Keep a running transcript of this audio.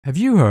Have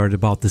you heard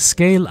about the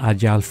Scaled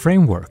Agile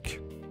Framework?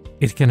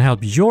 It can help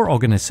your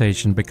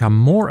organization become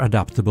more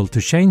adaptable to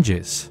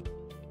changes.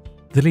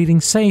 The leading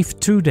safe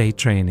 2-day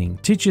training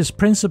teaches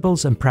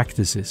principles and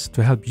practices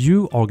to help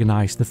you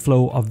organize the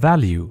flow of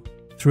value.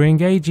 Through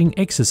engaging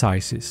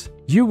exercises,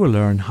 you will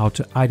learn how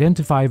to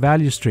identify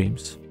value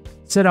streams,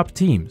 set up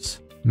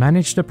teams,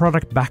 manage the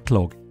product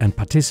backlog, and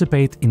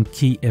participate in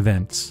key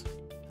events.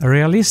 A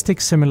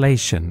realistic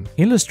simulation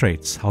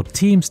illustrates how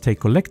teams take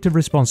collective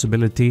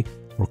responsibility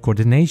for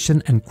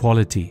coordination and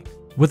quality.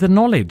 With the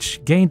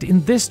knowledge gained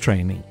in this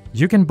training,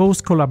 you can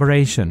boost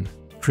collaboration,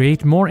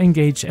 create more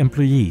engaged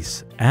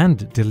employees,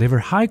 and deliver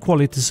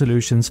high-quality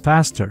solutions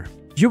faster.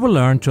 You will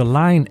learn to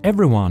align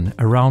everyone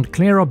around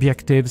clear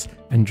objectives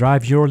and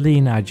drive your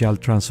lean agile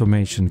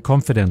transformation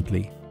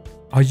confidently.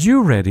 Are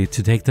you ready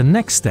to take the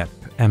next step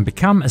and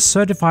become a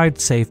certified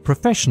SAFe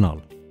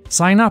professional?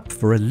 Sign up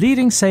for a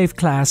leading SAFe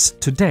class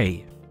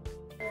today.